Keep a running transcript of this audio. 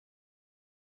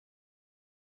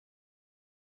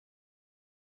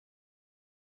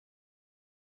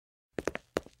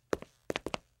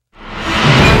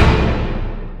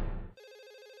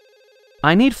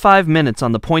I need 5 minutes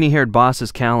on the pointy-haired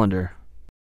boss's calendar.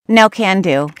 No can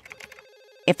do.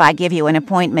 If I give you an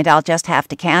appointment, I'll just have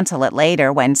to cancel it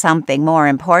later when something more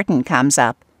important comes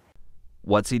up.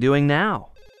 What's he doing now?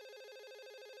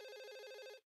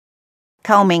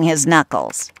 Combing his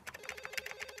knuckles.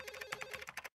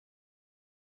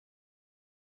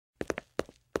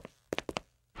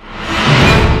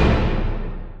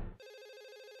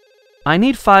 I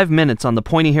need 5 minutes on the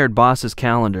pointy-haired boss's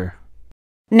calendar.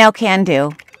 No can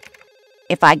do.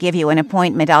 If I give you an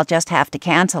appointment, I'll just have to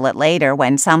cancel it later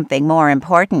when something more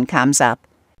important comes up.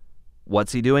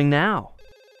 What's he doing now?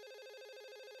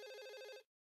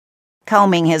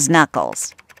 Combing his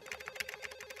knuckles.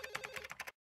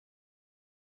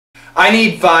 I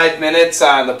need 5 minutes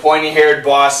on the pointy-haired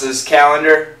boss's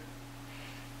calendar.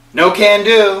 No can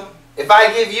do. If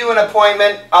I give you an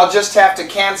appointment, I'll just have to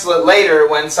cancel it later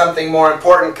when something more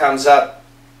important comes up.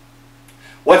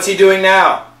 What's he doing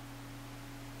now?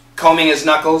 Combing his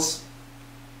knuckles.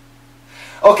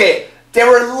 Okay, there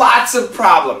were lots of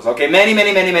problems. Okay,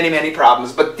 many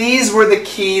problems. But these were the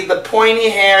key. The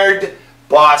pointy-haired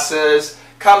bosses.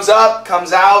 Comes up,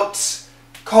 comes out.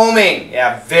 Combing.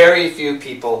 Yeah, very few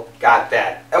people got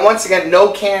that. And once again,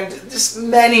 no can, just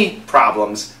many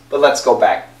problems. But let's go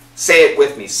back. Say it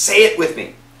with me. Say it with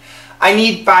me. I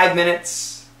need 5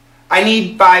 minutes. I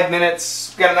need 5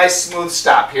 minutes. We've got a nice smooth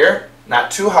stop here.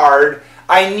 Not too hard.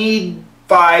 I need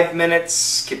 5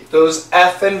 minutes. Keep those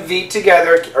F and V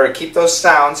together, or keep those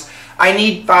sounds. I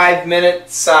need 5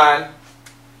 minutes on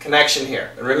connection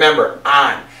here. And remember,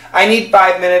 on. I need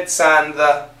 5 minutes on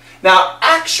the... Now,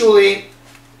 actually,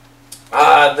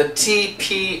 the T,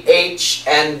 P, H,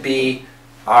 and B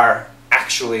are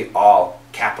actually all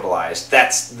capitalized.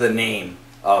 That's the name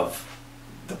of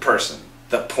the person,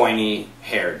 the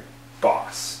pointy-haired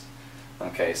boss.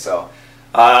 Okay, so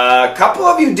a couple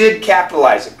of you did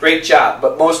capitalize it. Great job,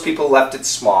 but most people left it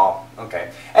small. Okay.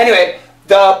 Anyway,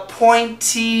 the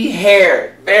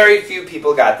pointy-haired. Very few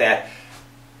people got that.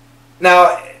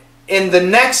 Now, in the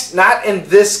next, not in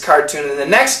this cartoon, in the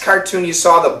next cartoon you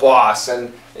saw the boss,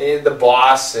 and the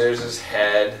boss, there's his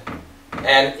head,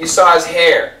 and you saw his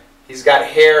hair. He's got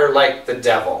hair like the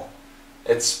devil.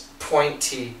 It's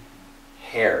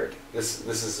pointy-haired. This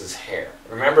is his hair.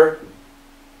 Remember?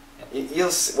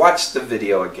 You'll watch the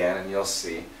video again and you'll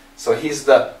see. So he's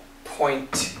the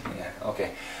point. Yeah,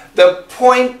 okay. The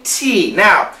pointy.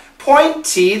 Now,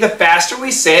 pointy, the faster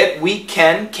we say it, we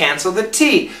can cancel the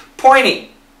T.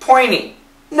 Pointy, pointy.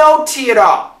 No T at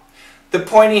all. The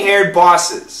pointy-haired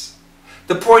bosses.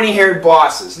 The pointy-haired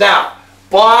bosses. Now,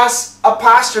 boss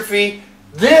apostrophe.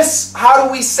 This, how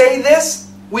do we say this?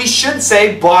 We should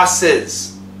say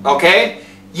bosses. Okay?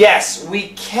 Yes, we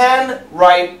can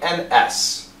write an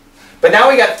S. But now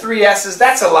we got 3 S's.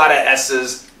 That's a lot of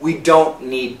S's. We don't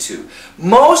need to.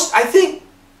 Most, I think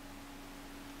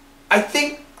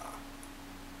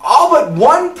all but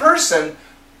one person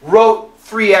wrote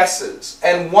 3 S's.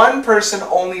 And one person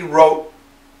only wrote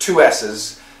 2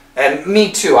 S's. And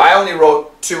me too. I only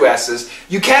wrote 2 S's.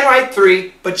 You can write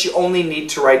 3, but you only need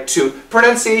to write 2.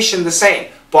 Pronunciation the same.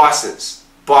 Bosses.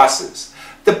 Bosses.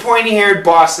 The pointy-haired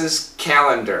boss's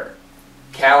calendar.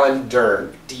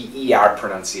 Calendar. D-E-R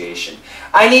pronunciation.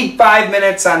 I need 5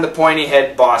 minutes on the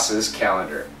pointy-head boss's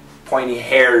calendar.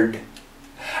 Pointy-haired.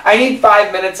 I need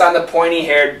 5 minutes on the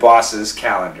pointy-haired boss's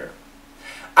calendar.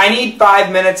 I need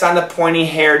 5 minutes on the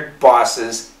pointy-haired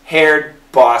boss's haired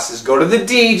bosses. Go to the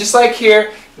D, just like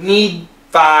here. Need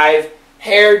 5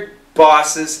 haired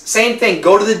bosses. Same thing.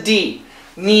 Go to the D.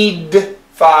 Need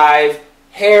 5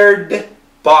 haired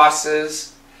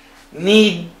bosses.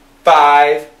 Need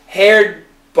 5 haired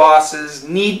bosses.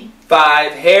 Need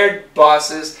 5 haired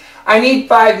bosses. I need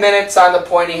 5 minutes on the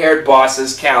pointy-haired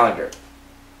boss's calendar.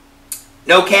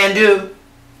 No can do.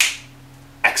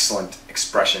 Excellent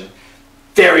expression.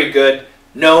 Very good.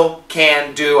 No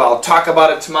can do. I'll talk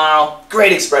about it tomorrow.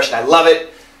 Great expression. I love it.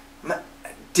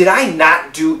 Did I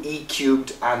not do E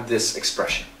cubed on this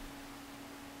expression?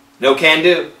 No can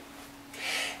do.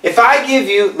 If I give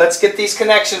you, let's get these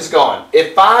connections going.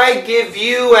 If I give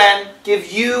you and, get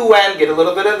a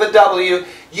little bit of a W,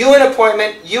 you an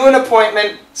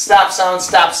appointment, stop sound,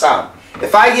 stop sound.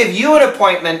 If I give you an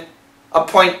appointment,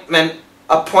 appointment,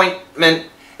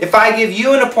 if I give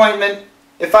you an appointment,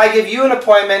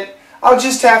 I'll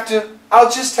just have to,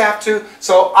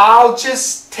 so I'll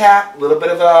just tap, a little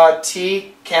bit of a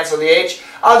T, cancel the H,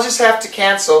 I'll just have to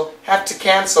cancel, I'll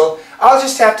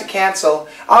just have to cancel,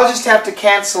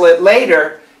 it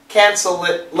later,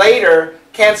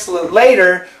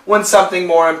 when something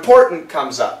more important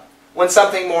comes up. When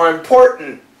something more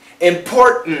important,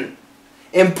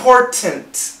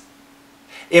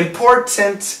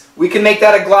 Important, we can make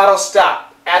that a glottal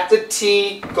stop. At the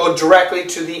T, go directly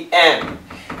to the N.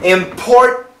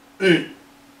 Important, and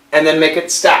then make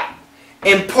it stop.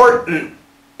 Important,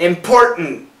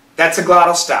 important, that's a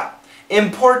glottal stop.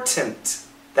 Important,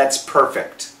 that's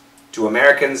perfect. Do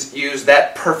Americans use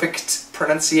that perfect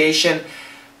pronunciation?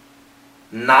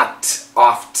 Not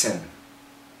often.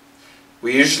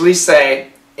 We usually say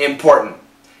important.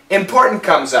 Important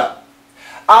comes up.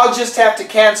 I'll just have to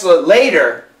cancel it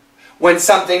later when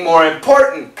something more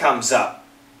important comes up.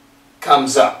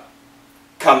 Comes up.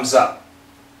 Comes up.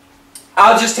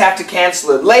 I'll just have to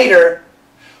cancel it later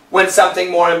when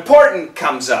something more important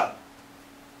comes up.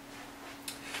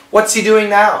 What's he doing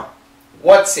now?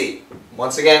 What's he?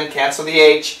 Once again, cancel the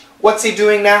H. What's he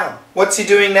doing now? What's he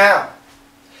doing now?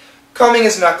 Combing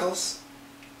his knuckles.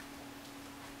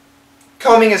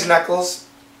 Combing his knuckles.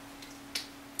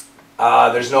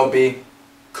 There's no B.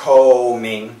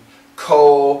 Combing.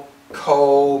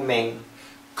 Combing.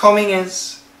 Combing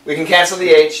is. We can cancel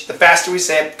the H. The faster we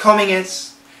say it. Combing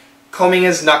is. Combing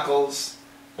his knuckles.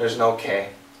 There's no K.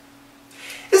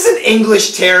 Isn't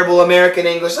English terrible, American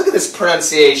English? Look at this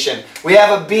pronunciation. We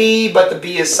have a B, but the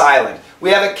B is silent. We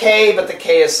have a K, but the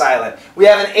K is silent. We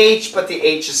have an H, but the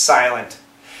H is silent.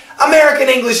 American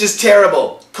English is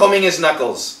terrible. Combing his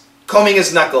knuckles. Combing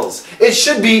his knuckles. It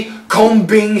should be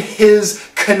combing his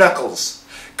knuckles.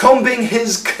 Combing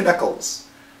his knuckles.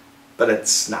 But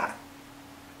it's not.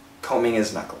 Combing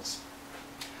his knuckles.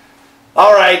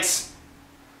 All right. It's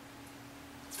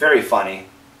very funny.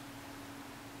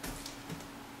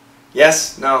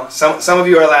 Yes? No? Some of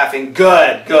you are laughing.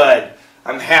 Good, good.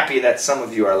 I'm happy that some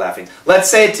of you are laughing. Let's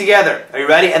say it together. Are you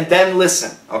ready? And then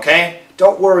listen, okay?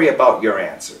 Don't worry about your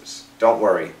answers. Don't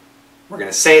worry. We're going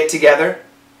to say it together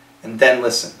and then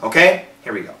listen, okay?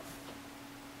 Here we go.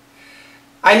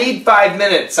 I need 5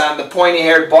 minutes on the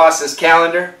pointy-haired boss's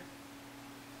calendar.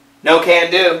 No can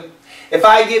do. If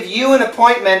I give you an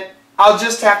appointment, I'll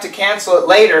just have to cancel it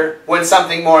later when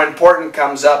something more important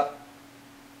comes up.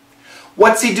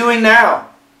 What's he doing now?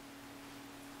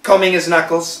 Combing his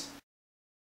knuckles.